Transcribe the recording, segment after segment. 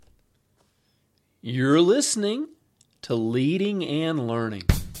You're listening to Leading and Learning.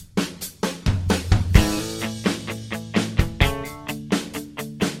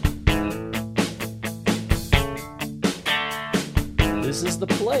 This is the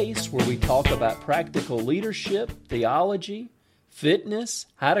place where we talk about practical leadership, theology, fitness,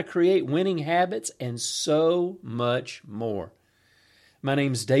 how to create winning habits, and so much more. My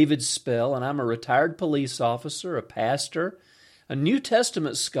name's David Spell, and I'm a retired police officer, a pastor, a New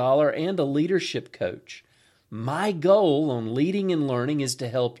Testament scholar, and a leadership coach. My goal on Leading and Learning is to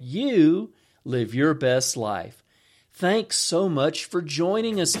help you live your best life. Thanks so much for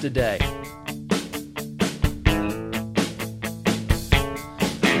joining us today.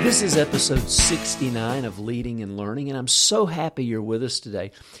 This is episode 69 of Leading and Learning, and I'm so happy you're with us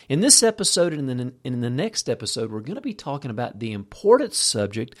today. In this episode and in the next episode, we're going to be talking about the important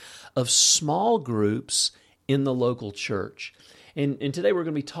subject of small groups in the local church. And today we're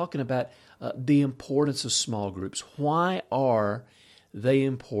going to be talking about the importance of small groups. Why are they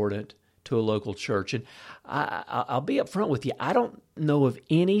important to a local church? And I'll be upfront with you. I don't know of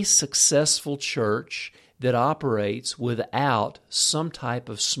any successful church that operates without some type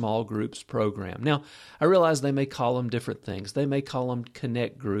of small groups program. Now, I realize they may call them different things. They may call them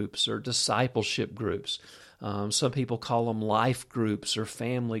connect groups or discipleship groups. Some people call them life groups or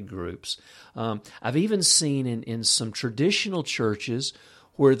family groups. I've even seen in some traditional churches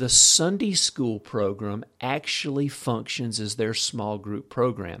where the Sunday school program actually functions as their small group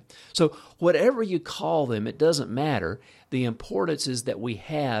program. So whatever you call them, it doesn't matter. The importance is that we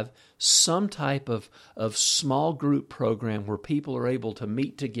have some type of small group program where people are able to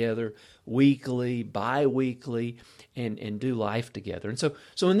meet together weekly, bi-weekly, and do life together. And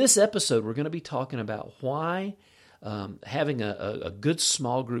so in this episode, we're going to be talking about why having a good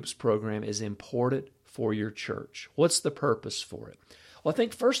small groups program is important for your church. What's the purpose for it? Well, I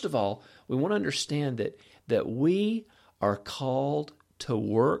think first of all, we want to understand that we are called to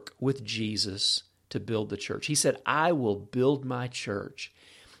work with Jesus to build the church. He said, I will build my church.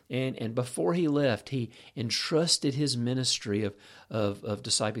 And before he left, he entrusted his ministry of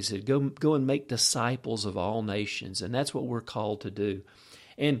disciples. He said, go and make disciples of all nations. And that's what we're called to do.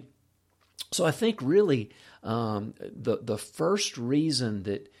 And so I think really the first reason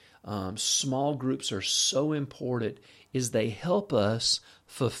that small groups are so important is they help us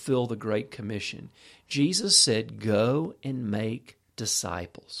fulfill the Great Commission. Jesus said, go and make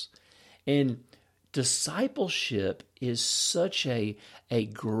disciples. And discipleship is such a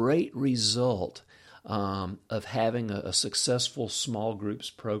great result of having a successful small groups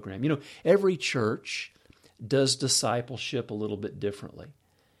program. You know, every church does discipleship a little bit differently.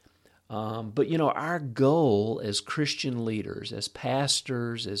 But, you know, our goal as Christian leaders, as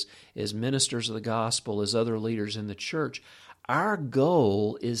pastors, as ministers of the gospel, as other leaders in the church, our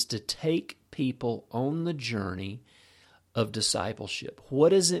goal is to take people on the journey of discipleship. What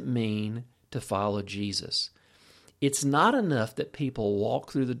does it mean to follow Jesus? It's not enough that people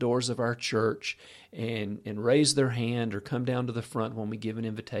walk through the doors of our church and raise their hand or come down to the front when we give an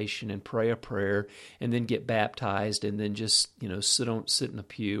invitation and pray a prayer and then get baptized and then just, you know, sit in a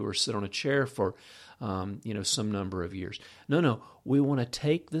pew or sit on a chair for, some number of years. No, we want to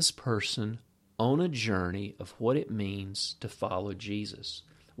take this person on a journey of what it means to follow Jesus.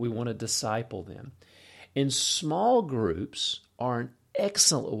 We want to disciple them. And small groups are an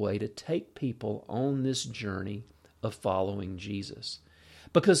excellent way to take people on this journey of following Jesus.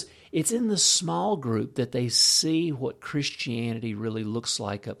 Because it's in the small group that they see what Christianity really looks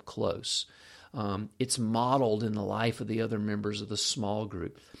like up close. It's modeled in the life of the other members of the small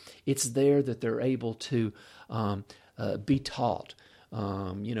group. It's there that they're able to be taught.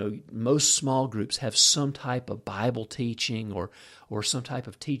 Most small groups have some type of Bible teaching or some type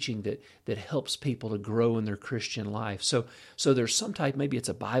of teaching that helps people to grow in their Christian life. So there's some type, maybe it's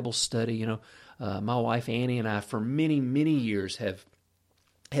a Bible study. My wife Annie and I, for many, many years,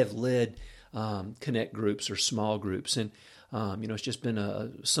 have led connect groups or small groups, and it's just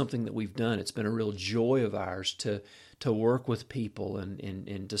been something that we've done. It's been a real joy of ours to work with people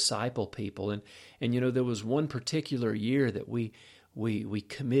and disciple people. And there was one particular year that we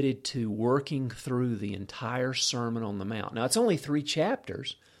committed to working through the entire Sermon on the Mount. Now, it's only 3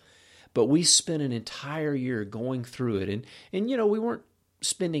 chapters, but we spent an entire year going through it. And we weren't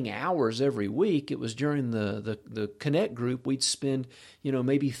spending hours every week. It was during the Connect group, we'd spend,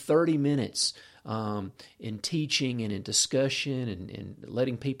 maybe 30 minutes in teaching and in discussion and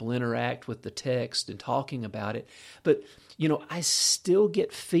letting people interact with the text and talking about it. But, I still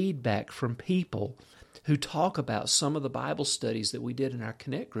get feedback from people who talk about some of the Bible studies that we did in our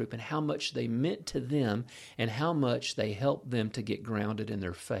Connect group and how much they meant to them and how much they helped them to get grounded in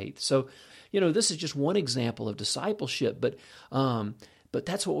their faith. So, this is just one example of discipleship, but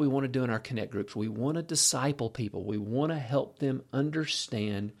that's what we want to do in our Connect groups. We want to disciple people. We want to help them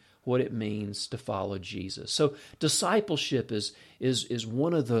understand what it means to follow Jesus. So discipleship is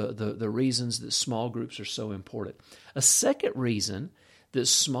one of the reasons that small groups are so important. A second reason that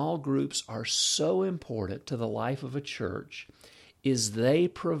small groups are so important to the life of a church is they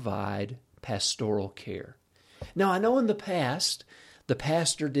provide pastoral care. Now, I know in the past, the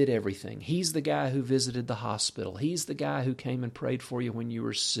pastor did everything. He's the guy who visited the hospital. He's the guy who came and prayed for you when you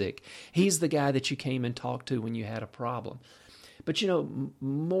were sick. He's the guy that you came and talked to when you had a problem. But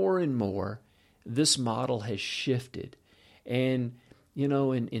more and more, this model has shifted. And, in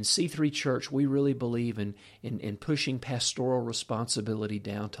C3 Church, we really believe in pushing pastoral responsibility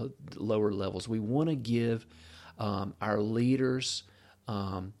down to lower levels. We want to give our leaders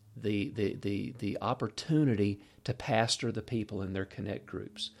the opportunity to pastor the people in their Connect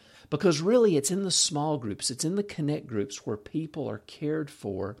groups. Because really, it's in the small groups, it's in the Connect groups where people are cared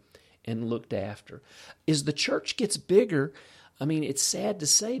for and looked after. As the church gets bigger, it's sad to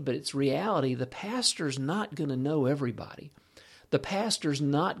say, but it's reality. The pastor's not going to know everybody. The pastor's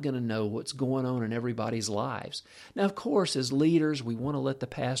not going to know what's going on in everybody's lives. Now, of course, as leaders, we want to let the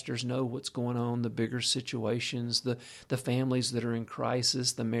pastors know what's going on, the bigger situations, the families that are in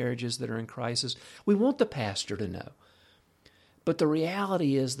crisis, the marriages that are in crisis. We want the pastor to know. But the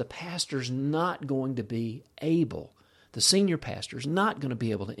reality is the pastor's not going to be able, the senior pastor's not going to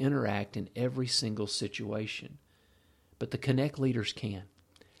be able to interact in every single situation. But the Connect leaders can.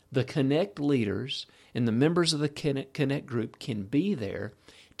 The Connect leaders and the members of the Connect group can be there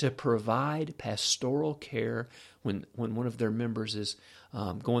to provide pastoral care when one of their members is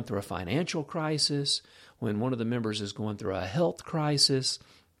going through a financial crisis, when one of the members is going through a health crisis.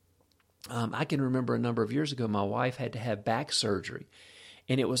 I can remember a number of years ago, my wife had to have back surgery,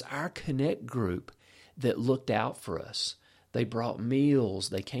 and it was our Connect group that looked out for us. They brought meals.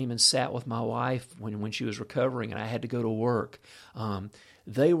 They came and sat with my wife when she was recovering and I had to go to work.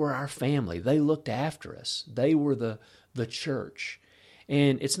 They were our family. They looked after us. They were the church.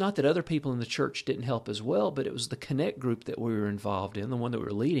 And it's not that other people in the church didn't help as well, but it was the Connect group that we were involved in, the one that we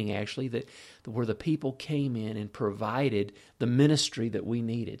were leading actually, where the people came in and provided the ministry that we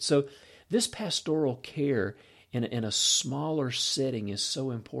needed. So this pastoral care in a smaller setting is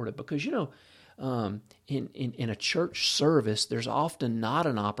so important because, in a church service, there's often not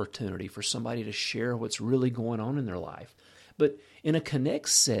an opportunity for somebody to share what's really going on in their life. But in a Connect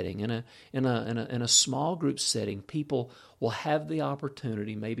setting, in a small group setting, people will have the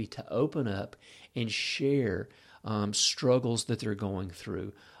opportunity maybe to open up and share struggles that they're going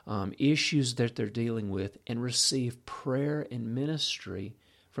through, issues that they're dealing with, and receive prayer and ministry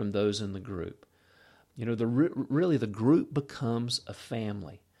from those in the group. Really the group becomes a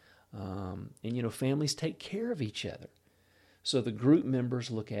family. And families take care of each other. So the group members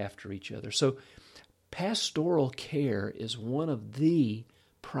look after each other. So pastoral care is one of the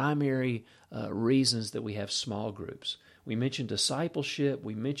primary reasons that we have small groups. We mentioned discipleship,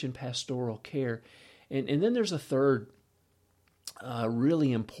 we mentioned pastoral care, and then there's a third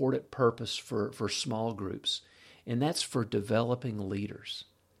really important purpose for small groups, and that's for developing leaders.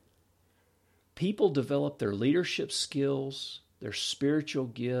 People develop their leadership skills, their spiritual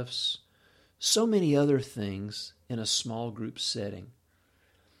gifts, so many other things in a small group setting.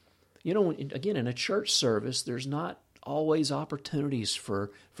 Again, in a church service, there's not always opportunities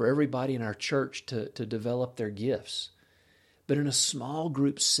for everybody in our church to develop their gifts. But in a small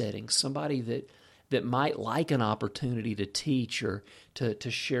group setting, somebody that might like an opportunity to teach or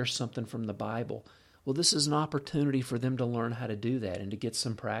to share something from the Bible, well, this is an opportunity for them to learn how to do that and to get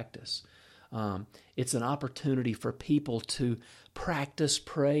some practice. It's an opportunity for people to practice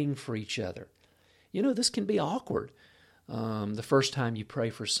praying for each other. This can be awkward the first time you pray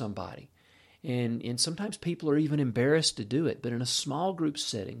for somebody. And sometimes people are even embarrassed to do it. But in a small group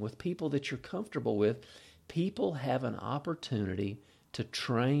setting with people that you're comfortable with, people have an opportunity to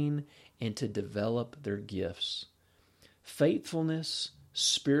train and to develop their gifts. Faithfulness,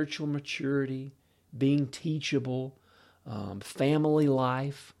 spiritual maturity, being teachable, family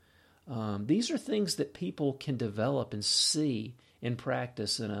life. These are things that people can develop and see and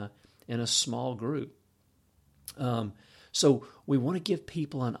practice in a small group. So we want to give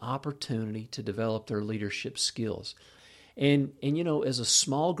people an opportunity to develop their leadership skills. And as a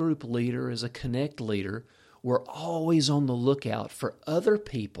small group leader, as a Connect leader, we're always on the lookout for other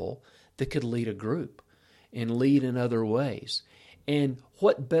people that could lead a group and lead in other ways. And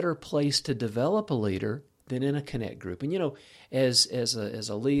what better place to develop a leader than in a connect group? And as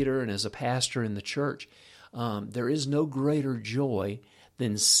a leader and as a pastor in the church, there is no greater joy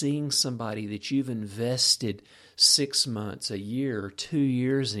than seeing somebody that you've invested 6 months, a year, 2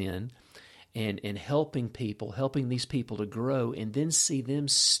 years in, and helping these people to grow, and then see them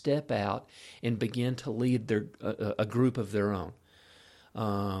step out and begin to lead a group of their own.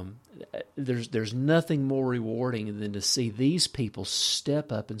 There's nothing more rewarding than to see these people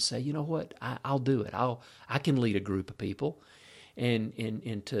step up and say, you know what, I'll do it. I can lead a group of people,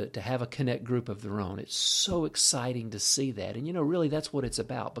 and to have a connect group of their own. It's so exciting to see that. And really that's what it's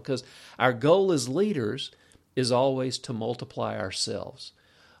about, because our goal as leaders is always to multiply ourselves.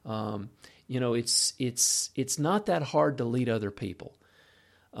 It's not that hard to lead other people,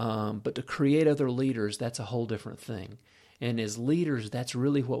 but to create other leaders, that's a whole different thing. And as leaders, that's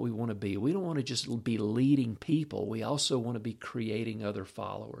really what we want to be. We don't want to just be leading people. We also want to be creating other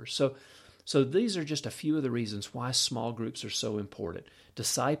followers. So these are just a few of the reasons why small groups are so important.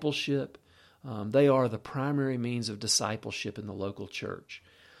 Discipleship, they are the primary means of discipleship in the local church.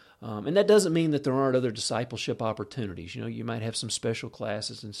 And that doesn't mean that there aren't other discipleship opportunities. You might have some special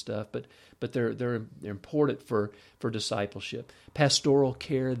classes and stuff, but they're important for discipleship. Pastoral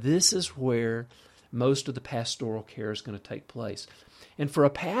care, this is where most of the pastoral care is going to take place. And for a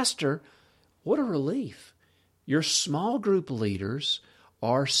pastor, what a relief. Your small group leaders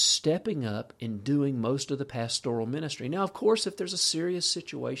are stepping up and doing most of the pastoral ministry. Now, of course, if there's a serious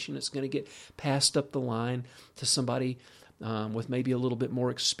situation, it's going to get passed up the line to somebody with maybe a little bit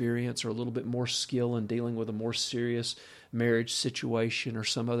more experience or a little bit more skill in dealing with a more serious marriage situation or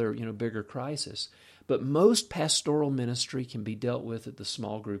some other bigger crisis. But most pastoral ministry can be dealt with at the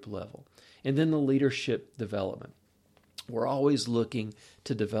small group level. And then the leadership development. We're always looking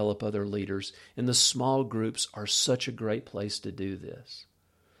to develop other leaders, and the small groups are such a great place to do this.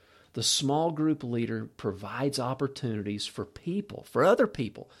 The small group leader provides opportunities for other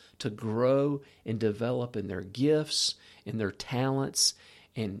people, to grow and develop in their gifts, in their talents,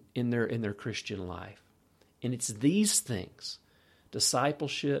 and in their Christian life. And it's these things,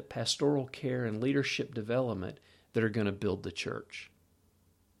 discipleship, pastoral care, and leadership development, that are going to build the church.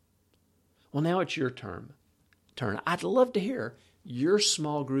 Well, now it's your turn. I'd love to hear your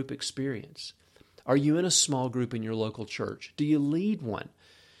small group experience. Are you in a small group in your local church? Do you lead one?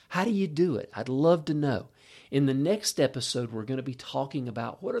 How do you do it? I'd love to know. In the next episode, we're going to be talking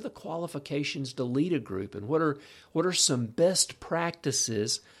about what are the qualifications to lead a group, and what are some best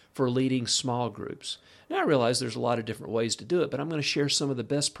practices for leading small groups. Now, I realize there's a lot of different ways to do it, but I'm going to share some of the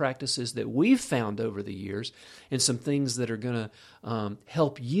best practices that we've found over the years, and some things that are going to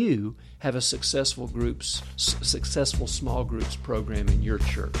help you have a successful small groups program in your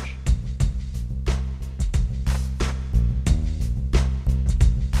church.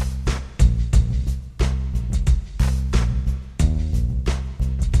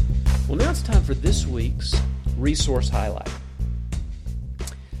 Well, now it's time for this week's resource highlight.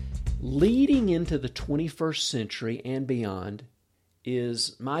 Leading into the 21st Century and Beyond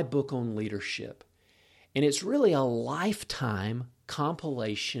is my book on leadership. And it's really a lifetime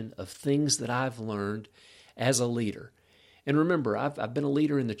compilation of things that I've learned as a leader. And remember, I've been a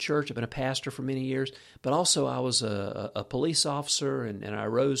leader in the church. I've been a pastor for many years, but also I was a police officer, and I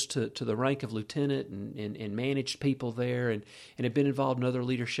rose to the rank of lieutenant and managed people there, and have been involved in other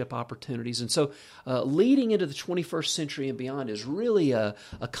leadership opportunities. And so leading into the 21st century and beyond is really a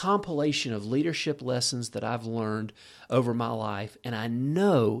compilation of leadership lessons that I've learned over my life, and I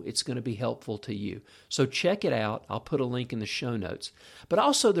know it's going to be helpful to you. So check it out. I'll put a link in the show notes. But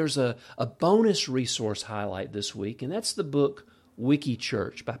also there's a bonus resource highlight this week, and that's the book Wiki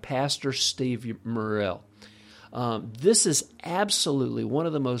Church by Pastor Steve Murrell. This is absolutely one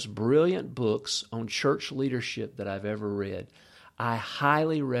of the most brilliant books on church leadership that I've ever read. I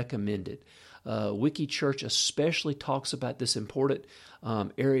highly recommend it. Wiki Church especially talks about this important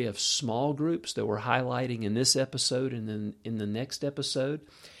area of small groups that we're highlighting in this episode and then in the next episode.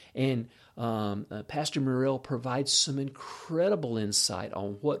 And Pastor Murrell provides some incredible insight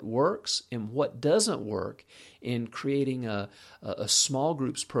on what works and what doesn't work in creating a small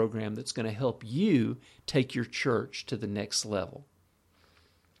groups program that's going to help you take your church to the next level.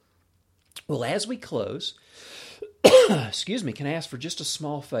 Well, as we close, can I ask for just a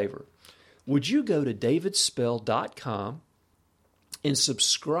small favor? Would you go to davidspell.com and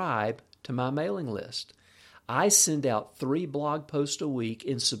subscribe to my mailing list? I send out 3 blog posts a week,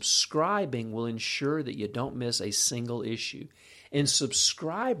 and subscribing will ensure that you don't miss a single issue. And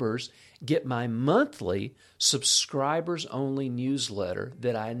subscribers get my monthly subscribers-only newsletter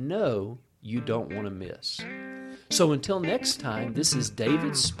that I know you don't want to miss. So until next time, this is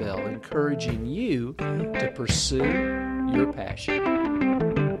David Spell encouraging you to pursue your passion.